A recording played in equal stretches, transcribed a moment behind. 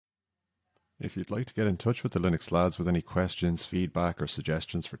If you'd like to get in touch with the Linux lads with any questions, feedback, or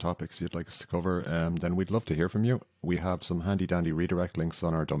suggestions for topics you'd like us to cover, then we'd love to hear from you. We have some handy dandy redirect links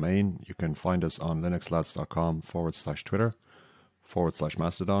on our domain. You can find us on linuxlads.com/Twitter,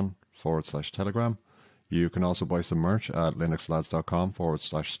 /Mastodon, /Telegram. You can also buy some merch at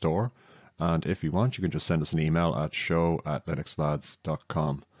linuxlads.com/store. And if you want, you can just send us an email at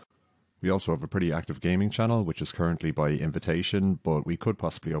show@linuxlads.com. We also have a pretty active gaming channel, which is currently by invitation, but we could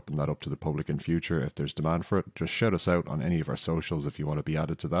possibly open that up to the public in future if there's demand for it. Just shout us out on any of our socials if you want to be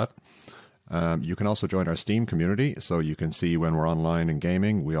added to that. You can also join our Steam community, so you can see when we're online and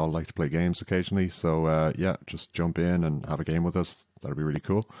gaming. We all like to play games occasionally, so yeah, just jump in and have a game with us. That'd be really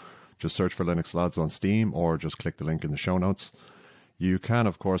cool. Just search for Linux Lads on Steam, or just click the link in the show notes. You can,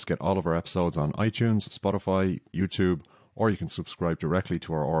 of course, get all of our episodes on iTunes, Spotify, YouTube, or you can subscribe directly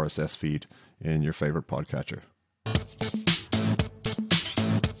to our RSS feed in your favorite podcatcher.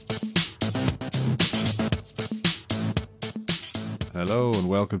 Hello and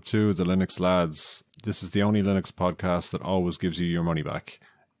welcome to the Linux Lads. This is the only Linux podcast that always gives you your money back.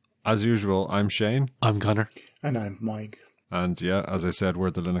 As usual, I'm Shane. I'm Conor. And I'm Mike. And yeah, as I said,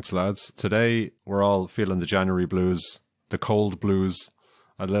 we're the Linux Lads. Today, we're all feeling the January blues, the cold blues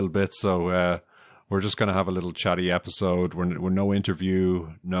a little bit, so we're just going to have a little chatty episode. We're no interview,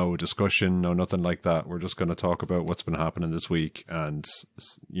 no discussion, no nothing like that. We're just going to talk about what's been happening this week and,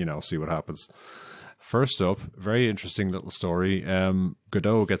 you know, see what happens. First up, very interesting little story.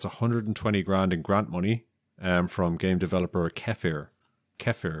 Godot gets 120 grand in grant money from game developer Kefir.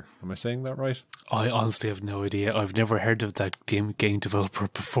 Kefir, am I saying that right? I honestly have no idea. I've never heard of that game developer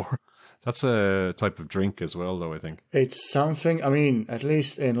before. That's a type of drink as well, though, I think. It's something, I mean, at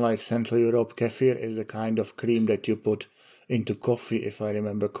least in like Central Europe, kefir is the kind of cream that you put into coffee, if I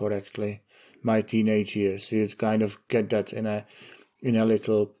remember correctly, my teenage years. You'd kind of get that in a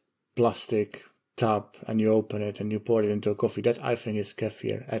little plastic tub, and you open it and you pour it into a coffee. That, I think, is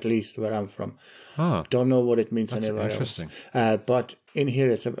kefir, at least where I'm from. Don't know what it means anywhere else. But in here,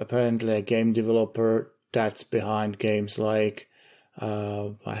 it's apparently a game developer that's behind games like...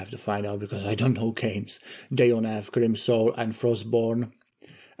 I have to find out because I don't know games. Day on F, Grim Soul, and Frostborn.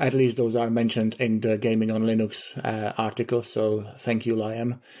 At least those are mentioned in the Gaming on Linux article, so thank you,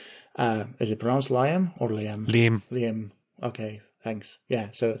 Liam. Is it pronounced Liam or Liam? Liam. Okay, thanks. Yeah,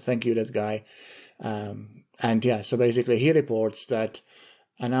 so thank you, that guy. And yeah, so basically he reports that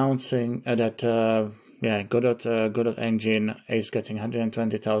announcing that Godot Engine is getting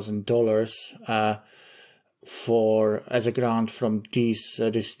 $120,000 as a grant from these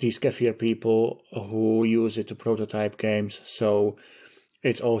Kefir people who use it to prototype games. So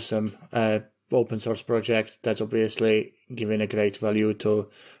it's awesome. Open source project that's obviously giving a great value to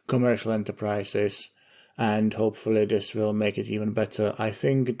commercial enterprises, and hopefully this will make it even better. I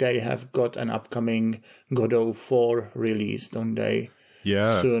think they have got an upcoming Godot 4 release, don't they?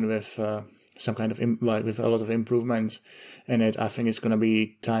 Yeah. Soon with some kind of with a lot of improvements in it. I think it's going to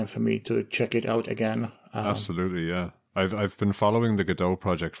be time for me to check it out again. Absolutely, yeah. I've been following the Godot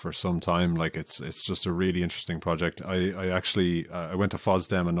project for some time. Like it's just a really interesting project. I actually went to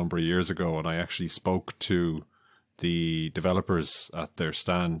FOSDEM a number of years ago, and I actually spoke to the developers at their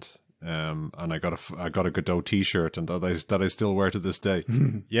stand. And I got a Godot T-shirt, and that I still wear to this day.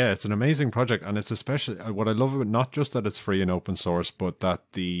 Yeah, it's an amazing project, and it's especially what I love about it, not just that it's free and open source, but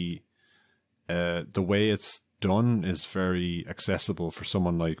that the way it's done is very accessible for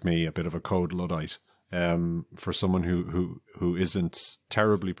someone like me, a bit of a code Luddite. For someone who isn't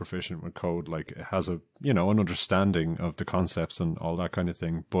terribly proficient with code, like it has an understanding of the concepts and all that kind of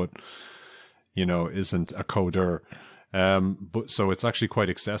thing, but isn't a coder. But so it's actually quite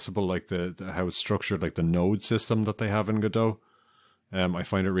accessible, like the how it's structured, like the node system that they have in Godot. I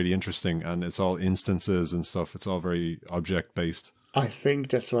find it really interesting, and it's all instances and stuff. It's all very object based. I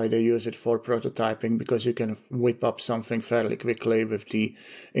think that's why they use it for prototyping, because you can whip up something fairly quickly with the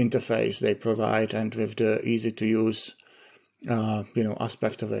interface they provide and with the easy to use,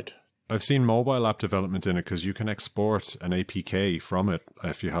 aspect of it. I've seen mobile app development in it because you can export an APK from it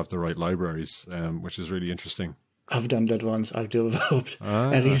if you have the right libraries, which is really interesting. I've done that once. I've developed.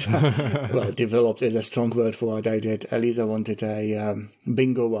 Elisa, developed is a strong word for what I did. Elisa wanted a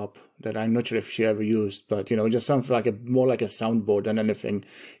bingo app that I'm not sure if she ever used, but just something like more like a soundboard than anything.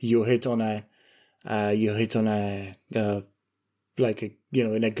 You hit on a in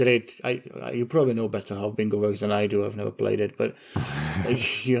a great. You probably know better how bingo works than I do. I've never played it, but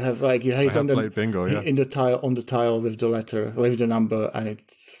you hit on the bingo, yeah. In the tile with the letter with the number, and it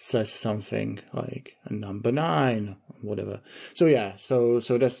says something like a number 9, whatever. So yeah, so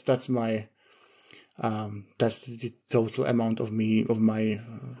that's my that's the total amount of my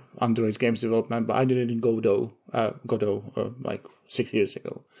Android games development, but I did it in Godot, like 6 years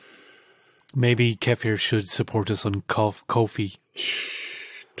ago. Maybe Kefir should support us on Ko-fi.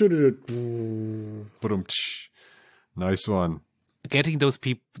 Nice one. Getting those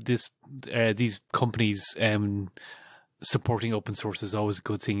people, these companies supporting open source is always a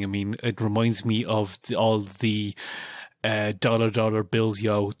good thing. I mean, it reminds me of all the dollar bills,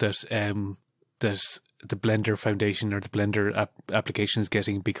 that the Blender Foundation or the Blender application is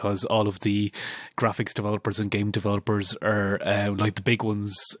getting, because all of the graphics developers and game developers are like the big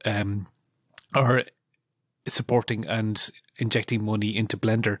ones are supporting and injecting money into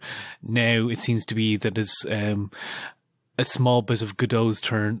Blender. Now it seems to be that it's a small bit of Godot's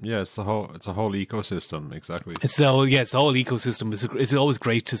turn. Yeah, it's a whole ecosystem. Exactly. It's the whole ecosystem. It's always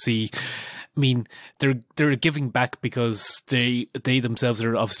great to see. I mean, they're giving back because they themselves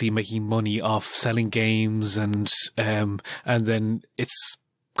are obviously making money off selling games, and then it's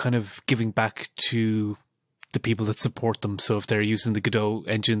kind of giving back to the people that support them. So if they're using the Godot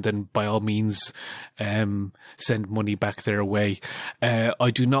engine, then by all means, send money back their way.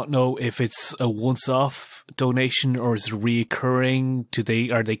 I do not know if it's a once-off donation or is it recurring.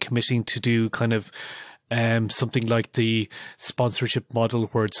 Are they committing to do kind of something like the sponsorship model,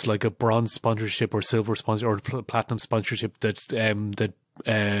 where it's like a bronze sponsorship or silver sponsor or platinum sponsorship that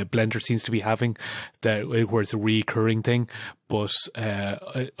Blender seems to be having, where it's a recurring thing, but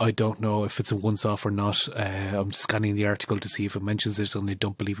I don't know if it's a once-off or not. I'm scanning the article to see if it mentions it, and I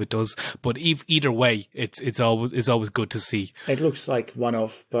don't believe it does. But either way, it's always good to see. It looks like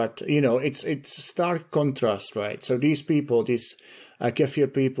one-off, but it's stark contrast, right? So these people, these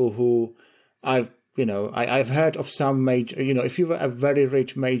Kefir people, who I've heard of some major. If you were a very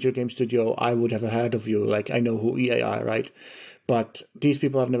rich major game studio, I would have heard of you. Like, I know who EA are, right? But these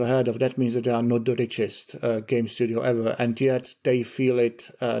people I've never heard of. That means that they are not the richest game studio ever, and yet they feel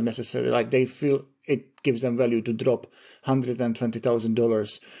it necessary. Like, they feel it gives them value to drop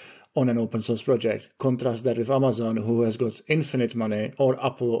 $120,000 on an open source project. Contrast that with Amazon, who has got infinite money, or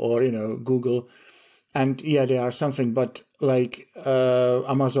Apple, or Google, and yeah, they are something. But like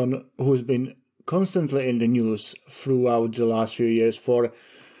Amazon, who's been constantly in the news throughout the last few years for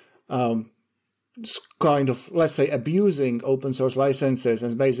kind of, let's say, abusing open source licenses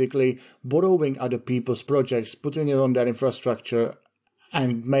and basically borrowing other people's projects, putting it on their infrastructure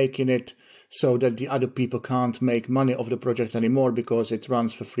and making it so that the other people can't make money off the project anymore because it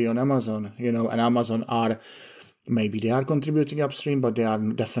runs for free on Amazon, and Amazon maybe they are contributing upstream, but they are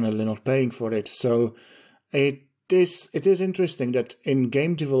definitely not paying for it. So it is interesting that in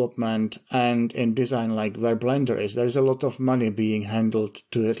game development and in design, like where Blender is, there is a lot of money being handled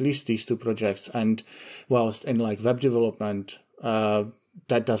to at least these two projects. And whilst in like web development,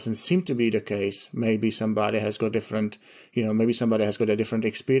 that doesn't seem to be the case. Maybe somebody has got different, maybe somebody has got a different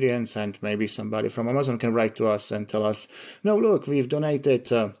experience, and maybe somebody from Amazon can write to us and tell us, no, look, we've donated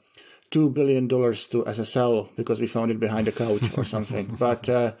 $2 billion to SSL because we found it behind the couch or something. But,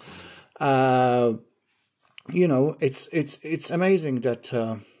 it's amazing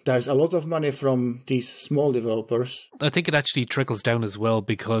that there's a lot of money from these small developers. I think it actually trickles down as well,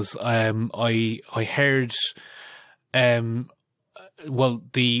 because I heard, the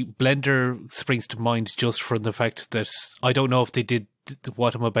Blender springs to mind just from the fact that I don't know if they did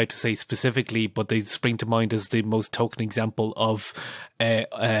what I'm about to say specifically, but they spring to mind as the most token example of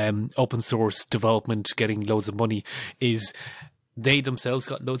open source development getting loads of money. Is they themselves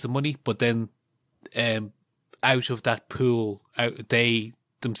got loads of money, but then out of that pool, they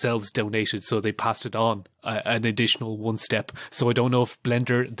themselves donated, so they passed it on an additional one step. So I don't know if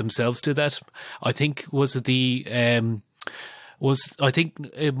Blender themselves did that. I think I think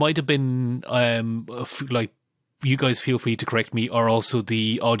it might have been like, you guys feel free to correct me, or also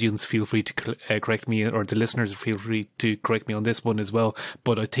the audience feel free to correct me, or the listeners feel free to correct me on this one as well.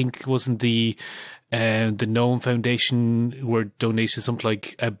 But I think wasn't the Gnome Foundation were donated something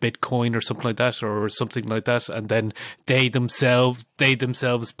like a Bitcoin or something like that, and then they themselves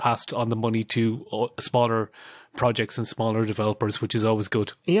passed on the money to smaller projects and smaller developers, which is always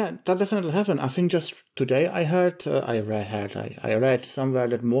good. Yeah, that definitely happened. I think just today I read somewhere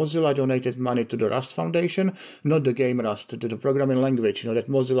that Mozilla donated money to the Rust Foundation, not the game Rust, to the programming language, that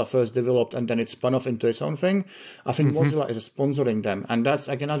Mozilla first developed and then it spun off into its own thing. I think Mozilla is sponsoring them, and that's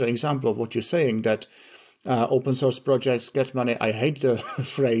like another example of what you're saying, that open source projects get money. I hate the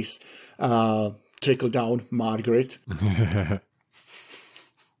phrase trickle down, Margaret.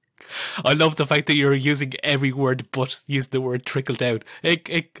 I love the fact that you're using every word but use the word trickle down.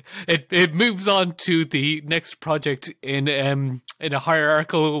 It moves on to the next project in a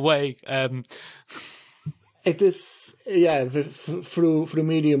hierarchical way. It is Yeah, through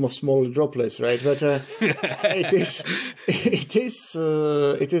medium of small droplets, right? But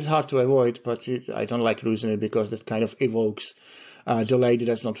it is hard to avoid. But I don't like losing it because that kind of evokes the lady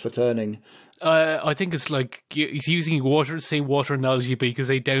that's not for turning. I think it's like he's using same water analogy, but you could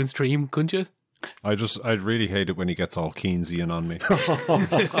say downstream, couldn't you? I'd really hate it when he gets all Keynesian on me.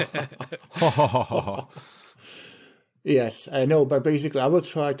 Yes, I know, but basically, I will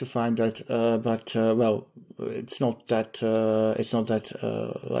try to find that. Well, it's not that.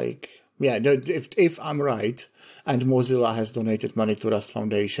 If I'm right, and Mozilla has donated money to Rust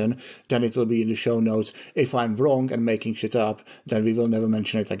Foundation, then it will be in the show notes. If I'm wrong and making shit up, then we will never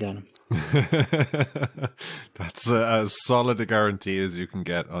mention it again. That's as solid a guarantee as you can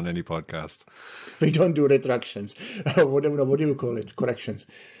get on any podcast. We don't do retractions. What do you call it? Corrections.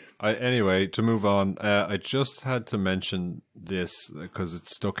 Anyway, to move on, I just had to mention this because it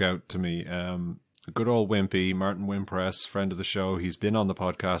stuck out to me. Good old Wimpy, Martin Wimpress, friend of the show. He's been on the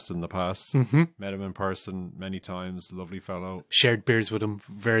podcast in the past. Mm-hmm. Met him in person many times. Lovely fellow. Shared beers with him.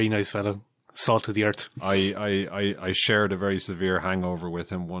 Very nice fellow. Salt of the earth. I shared a very severe hangover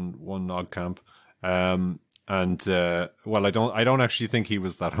with him one nog camp. Well, I don't actually think he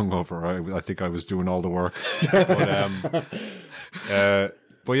was that hungover. I think I was doing all the work.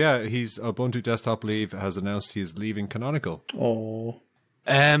 But yeah, he's Ubuntu Desktop Leave has announced he's leaving Canonical. Oh.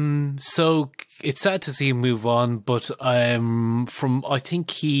 So it's sad to see him move on, but I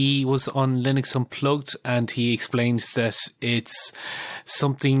think he was on Linux Unplugged and he explains that it's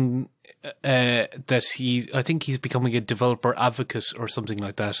something I think he's becoming a developer advocate or something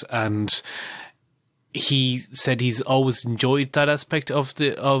like that, and he said he's always enjoyed that aspect of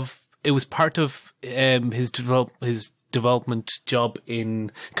it was part of his development job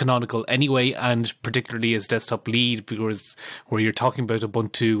in Canonical anyway, and particularly as desktop lead, because where you're talking about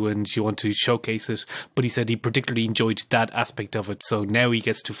Ubuntu and you want to showcase it. But he said he particularly enjoyed that aspect of it, so now he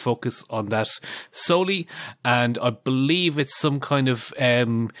gets to focus on that solely. And I believe it's some kind of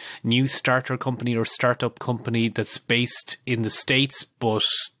new starter company or startup company that's based in the States, but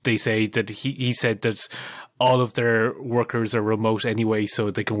they say that he said that all of their workers are remote anyway, so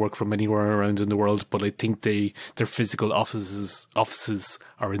they can work from anywhere around in the world. But I think their physical offices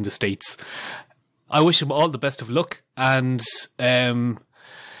are in the States. I wish him all the best of luck. And there's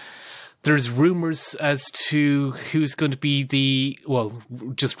rumours as to who's going to be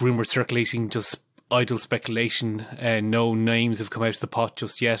just rumours circulating, just idle speculation. No names have come out of the pot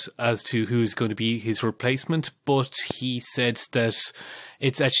just yet as to who's going to be his replacement. But he said that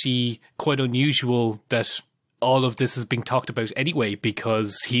it's actually quite unusual that all of this is being talked about anyway,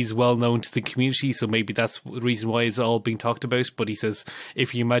 because he's well known to the community, so maybe that's the reason why it's all being talked about. But he says,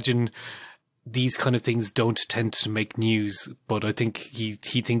 if you imagine, these kind of things don't tend to make news, but I think he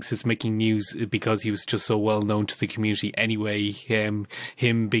thinks it's making news because he was just so well known to the community anyway. Him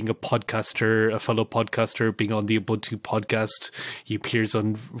being a podcaster, a fellow podcaster, being on the Ubuntu podcast, he appears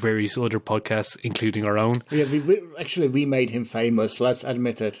on various other podcasts, including our own. Yeah, we made him famous. Let's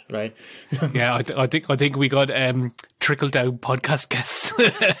admit it, right? Yeah, I think we got trickle down podcast guests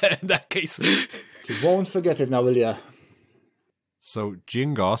in that case. You won't forget it now, will ya? So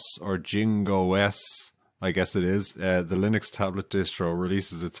Jingos, or JingoS, I guess it is, the Linux tablet distro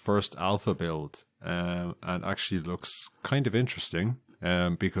releases its first alpha build, and actually looks kind of interesting,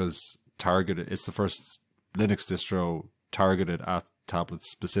 because it's the first Linux distro targeted at tablets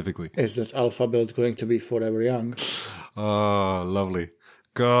specifically. Is that alpha build going to be forever young? Oh, lovely.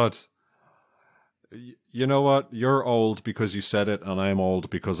 God. You know what? You're old because you said it, and I'm old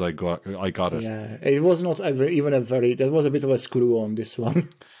because I got it. Yeah, it was not even there was a bit of a screw on this one.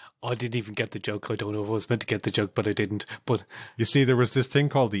 I didn't even get the joke. I don't know if I was meant to get the joke, but I didn't. But you see, there was this thing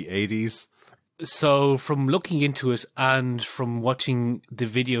called the 80s. So from looking into it and from watching the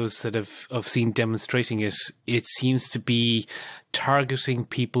videos that I've seen demonstrating it, it seems to be targeting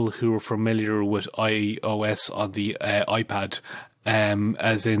people who are familiar with iOS on the iPad.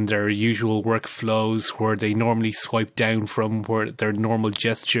 As in their usual workflows where they normally swipe down from where their normal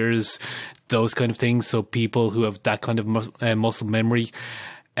gestures, those kind of things. So people who have that kind of muscle memory,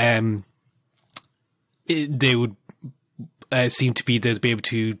 they would seem to be able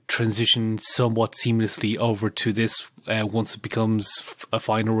to transition somewhat seamlessly over to this once it becomes a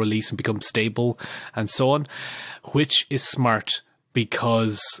final release and becomes stable and so on, which is smart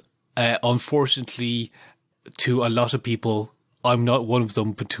because unfortunately to a lot of people, I'm not one of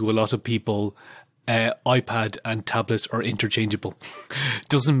them, but to a lot of people, iPad and tablet are interchangeable.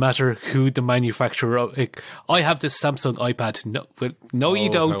 Doesn't matter who the manufacturer of. I have this Samsung iPad. No, you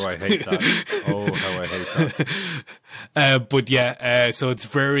don't. How I hate that. Oh, how I hate that. But yeah, so it's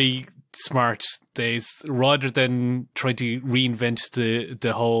very smart. Rather than trying to reinvent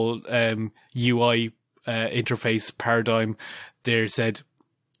the whole UI interface paradigm, they said,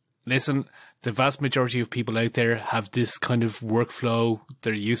 listen, the vast majority of people out there have this kind of workflow.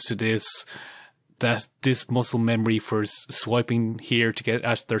 They're used to this. That this muscle memory for swiping here to get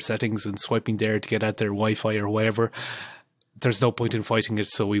at their settings and swiping there to get at their Wi-Fi or whatever, there's no point in fighting it,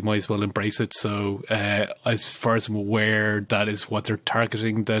 so we might as well embrace it. So as far as I'm aware, that is what they're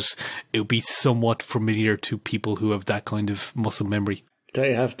targeting, that it would be somewhat familiar to people who have that kind of muscle memory.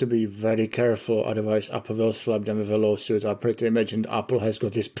 They have to be very careful, otherwise Apple will slap them with a lawsuit. I pretty imagine Apple has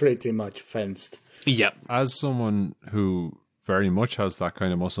got this pretty much fenced. Yeah. As someone who very much has that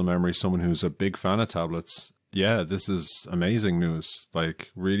kind of muscle memory, someone who's a big fan of tablets, yeah, this is amazing news. Like,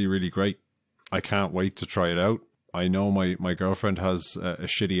 really, really great. I can't wait to try it out. I know my girlfriend has a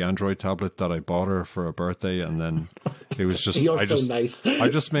shitty Android tablet that I bought her for a birthday, and then it was just nice. I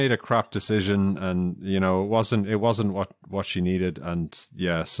just made a crap decision, and you know, it wasn't what she needed, and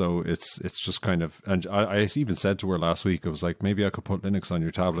yeah, so it's just kind of, and I even said to her last week, I was like, maybe I could put Linux on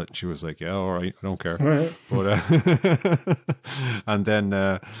your tablet, and she was like, yeah, all right, I don't care. But and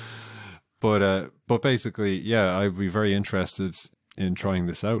then but basically, yeah, I'd be very interested in trying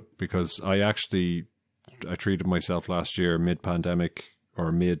this out, because I treated myself last year mid-pandemic,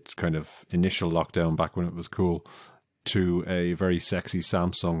 or mid kind of initial lockdown back when it was cool, to a very sexy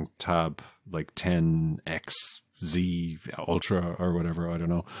Samsung Tab, like 10XZ Ultra or whatever, I don't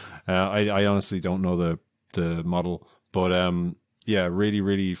know. I honestly don't know the model, but yeah, really,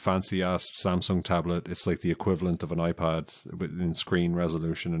 really fancy-ass Samsung tablet. It's like the equivalent of an iPad in screen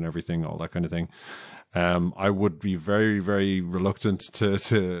resolution and everything, all that kind of thing. I would be very, very reluctant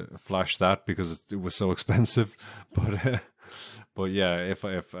to flash that because it was so expensive. But yeah, if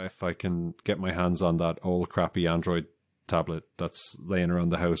I can get my hands on that old crappy Android tablet that's laying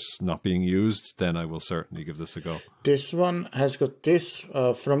around the house not being used, then I will certainly give this a go. This one has got this,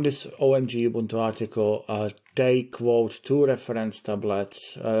 from this OMG Ubuntu article, they quote 2 reference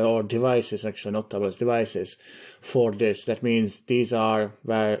tablets, or devices, actually, not tablets, devices for this. That means these 2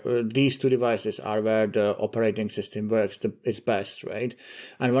 devices are where the operating system works its best, right?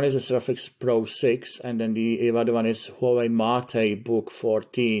 And one is the Surface Pro 6, and then the other one is Huawei Mate Book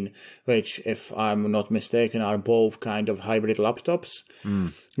 14, which, if I'm not mistaken, are both kind of hybrid laptops.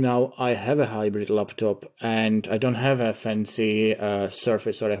 Now, I have a hybrid laptop, and I don't have a fancy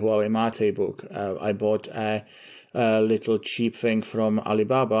Surface or a Huawei Mate Book. I bought a little cheap thing from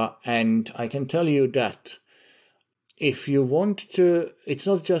Alibaba, and I can tell you that if you want to, it's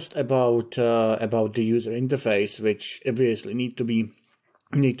not just about the user interface, which obviously need to be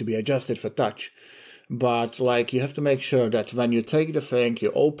adjusted for touch. But like, you have to make sure that when you take the thing,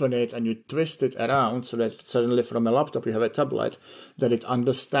 you open it and you twist it around so that suddenly from a laptop you have a tablet, that it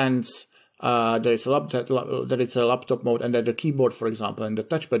understands that it's a laptop mode, and that the keyboard, for example, and the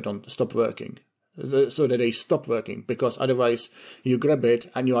touchpad don't stop working. So that they stop working, because otherwise you grab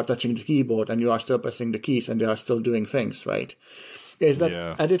it and you are touching the keyboard and you are still pressing the keys and they are still doing things, right? Is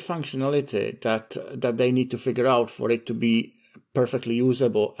that added functionality that they need to figure out for it to be perfectly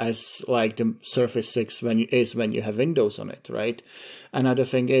usable as like the Surface 6 when you have Windows on it, right? Another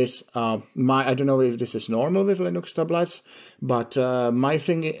thing is, I don't know if this is normal with Linux tablets, but my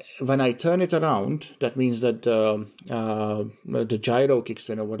thing, when I turn it around, that means that the gyro kicks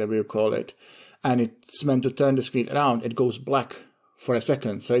in, or whatever you call it, and it's meant to turn the screen around, it goes black for a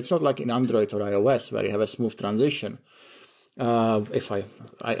second. So it's not like in Android or iOS where you have a smooth transition. If I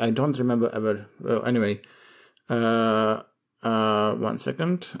don't remember ever. Well, anyway, 1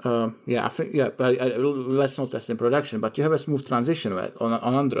 second. I think, let's not test in production, but you have a smooth transition where,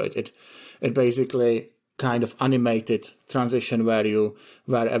 on Android. It basically kind of animated transition where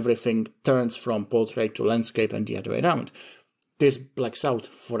everything turns from portrait to landscape and the other way around. This blacks out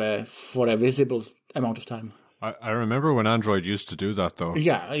for a visible amount of time. I remember when Android used to do that, though.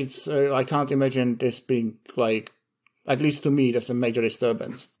 Yeah, it's I can't imagine this being like, at least to me, that's a major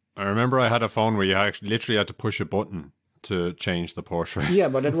disturbance. I remember I had a phone where you actually literally had to push a button to change the portrait. Yeah,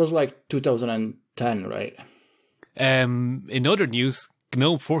 but that was like 2010, right? In other news,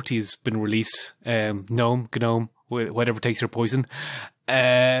 GNOME 40 has been released. GNOME, whatever takes your poison.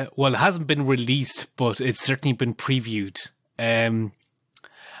 Well, it hasn't been released, but it's certainly been previewed. And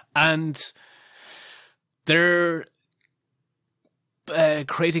they're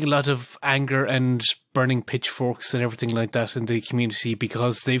creating a lot of anger and burning pitchforks and everything like that in the community,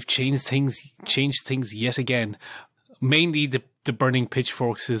 because they've changed things yet again. Mainly the burning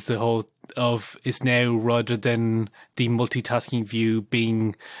pitchforks is the whole of, is now, rather than the multitasking view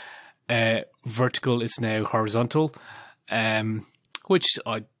being vertical, it's now horizontal, which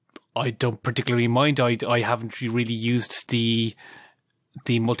I don't particularly mind. I haven't really used the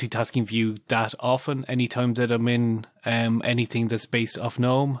multitasking view that often. Anytime that I'm in anything that's based off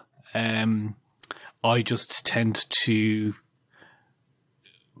GNOME, I just tend to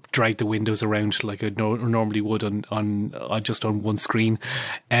drag the windows around like I normally would on just on one screen.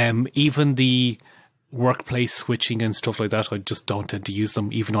 Even the workplace switching and stuff like that, I just don't tend to use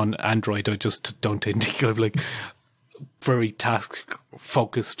them. Even on Android, I just don't tend to kind of like very task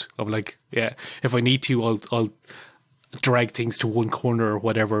focused. I'm like, yeah, if I need to, I'll drag things to one corner or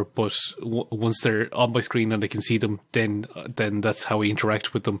whatever. But once they're on my screen and I can see them, then that's how I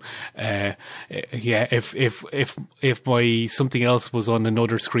interact with them. Yeah, if my something else was on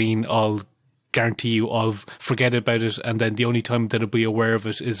another screen, I'll guarantee you I'll forget about it, and then the only time that I'll be aware of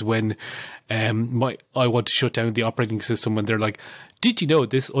it is when I want to shut down the operating system and they're like, did you know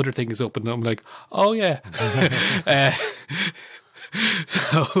this other thing is open? And I'm like, oh yeah.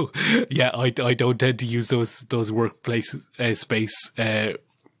 So yeah, I don't tend to use those workplace space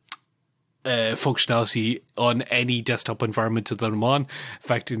functionality on any desktop environment that I'm on. In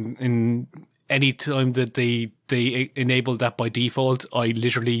fact, in any time that they enable that by default, I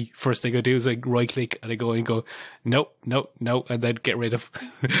literally, first thing I do is I right click and I go and go, no, and then get rid of.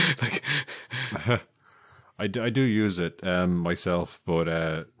 Like, I do use it myself,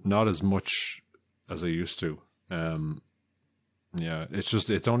 but not as much as I used to. Yeah,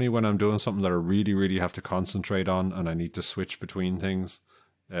 it's only when I'm doing something that I really, really have to concentrate on and I need to switch between things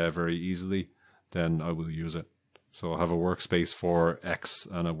very easily, then I will use it. So I'll have a workspace for X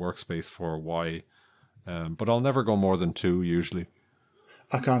and a workspace for Y, but I'll never go more than 2 usually.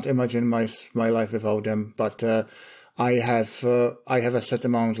 I can't imagine my life without them, but I have a set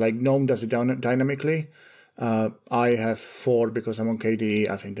amount. Like GNOME does it dynamically. I have 4 because I'm on KDE.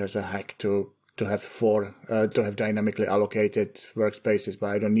 I think there's a hack to have 4 to have dynamically allocated workspaces, but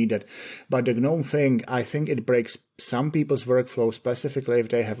I don't need that. But the GNOME thing, I think it breaks some people's workflow, specifically if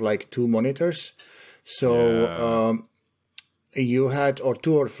they have like 2 monitors. So you had, or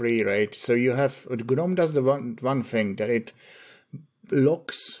 2 or 3, right? So you have, GNOME does the one thing that it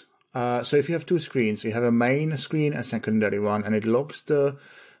locks. So if you have 2 screens, you have a main screen, a secondary one, and it locks the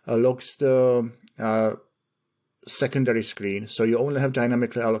secondary screen. So you only have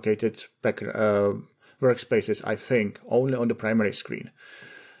dynamically allocated workspaces, I think, only on the primary screen.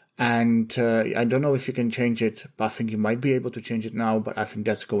 And I don't know if you can change it, but I think you might be able to change it now, but I think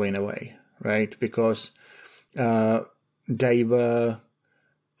that's going away, right? Because they were,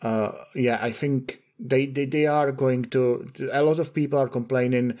 I think they are going to, a lot of people are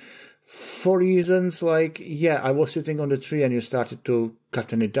complaining for reasons like, I was sitting on the tree and you started to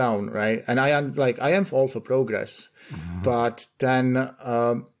cutting it down, right? And I am all for progress, but then,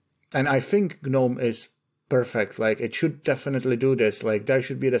 and I think GNOME is perfect. Like it should definitely do this. Like there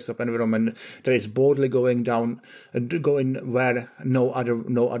should be a desktop environment that is boldly going where no other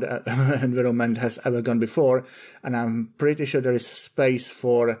environment has ever gone before. And I'm pretty sure there is space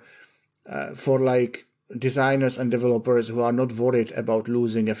for like designers and developers who are not worried about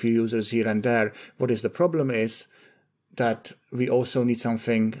losing a few users here and there. What is the problem is that we also need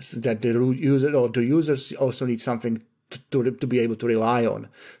something that the user or the users also need something to be able to rely on.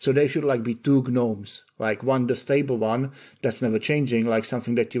 So there should like be 2 GNOMEs, like one, the stable one that's never changing, like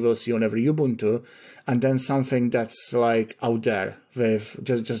something that you will see on every Ubuntu, and then something that's like out there with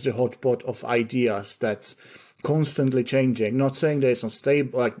just the hotspot of ideas that's constantly changing. Not saying that it's not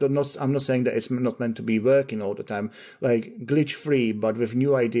stable, like I'm not saying that it's not meant to be working all the time, like glitch free, but with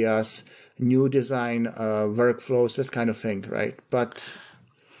new ideas, new design, workflows, that kind of thing, right? But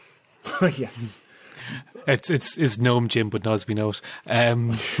yes. It's GNOME Jim, but not as we know it.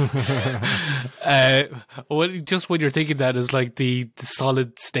 Just when you're thinking that is like the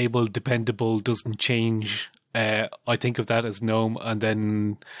solid, stable, dependable, doesn't change. I think of that as GNOME, and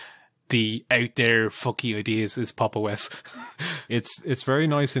then the out there fucky ideas is Pop OS. It's very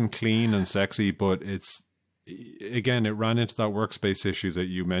nice and clean and sexy, but it ran into that workspace issue that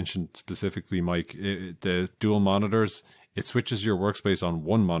you mentioned specifically, Mike. The dual monitors, it switches your workspace on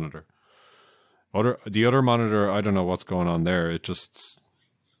one monitor. The other monitor, I don't know what's going on there. It just...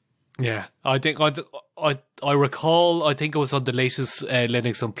 Yeah, I think I recall, I think it was on the latest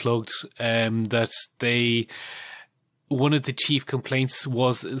Linux Unplugged, that one of the chief complaints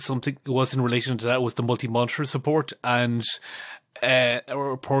was in relation to that was the multi-monitor support, and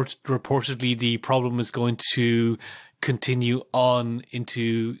reportedly the problem is going to continue on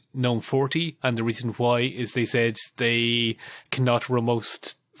into GNOME 40, and the reason why is they said they cannot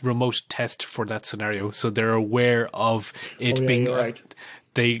remote test for that scenario, so they're aware of it being right.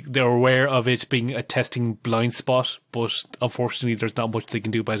 they're aware of it being a testing blind spot, but unfortunately there's not much they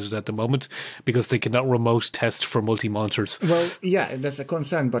can do about it at the moment because they cannot remote test for multi-monitors. Well, yeah, that's a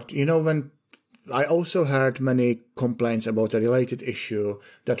concern. But when I also heard many complaints about a related issue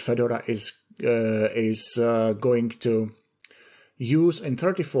that Fedora is going to use in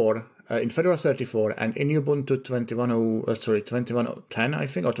 34. In Fedora 34 and in Ubuntu 2110, I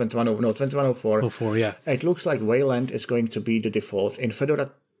think, or 2104. 04, yeah. It looks like Wayland is going to be the default. In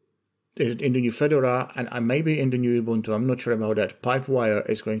Fedora, in the new Fedora, and maybe in the new Ubuntu, I'm not sure about that, Pipewire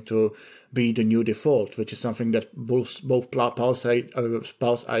is going to be the new default, which is something that both Pulse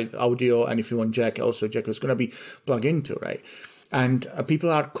Audio and, if you want Jack, also Jack is going to be plugged into, right? And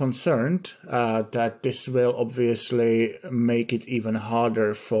people are concerned that this will obviously make it even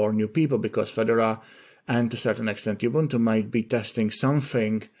harder for new people because Fedora and to a certain extent Ubuntu might be testing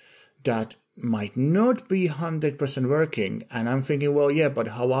something that might not be 100% working. And I'm thinking, well, yeah, but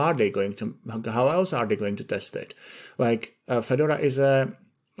how else are they going to test it? Like Fedora is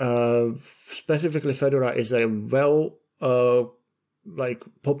specifically Fedora is a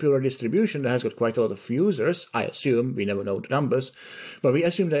popular distribution that has got quite a lot of users. I assume, we never know the numbers, but we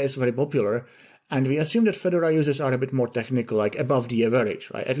assume that it's very popular, and we assume that Fedora users are a bit more technical, like above the average,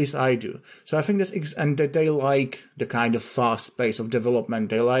 right? At least I do. So I think and that they like the kind of fast pace of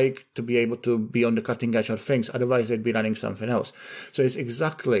development. They like to be able to be on the cutting edge of things. Otherwise, they'd be running something else. So it's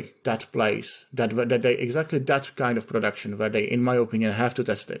exactly that place exactly that kind of production where they, in my opinion, have to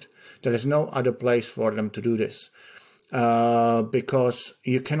test it. There is no other place for them to do this. Because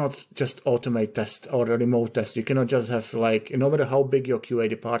you cannot just automate test or a remote test. You cannot just have no matter how big your QA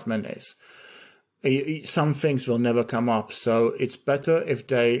department is, some things will never come up. So it's better if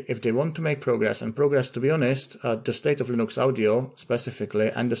they want to make progress, and progress, to be honest, the state of Linux Audio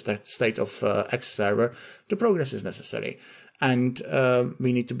specifically and the state of X server, the progress is necessary. And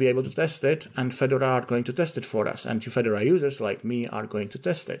we need to be able to test it, and Fedora are going to test it for us, and you Fedora users like me are going to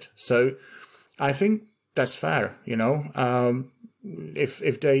test it. So I think that's fair, if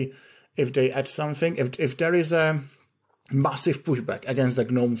they add something, if there is a massive pushback against the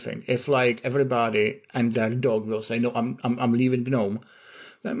GNOME thing, if everybody and their dog will say, no, I'm leaving GNOME,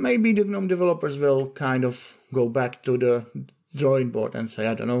 then maybe the GNOME developers will kind of go back to the drawing board and say,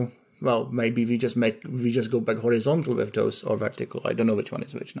 I don't know, well, maybe we just go back horizontal with those, or vertical. I don't know which one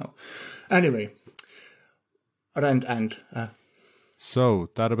is which now. Anyway, rant and... So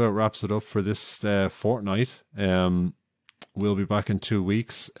that about wraps it up for this fortnight. We'll be back in 2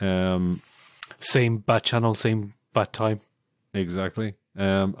 weeks. Same bat channel, same bat time. Exactly.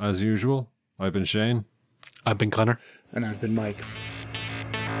 As usual, I've been Shane. I've been Conor. And I've been Mike.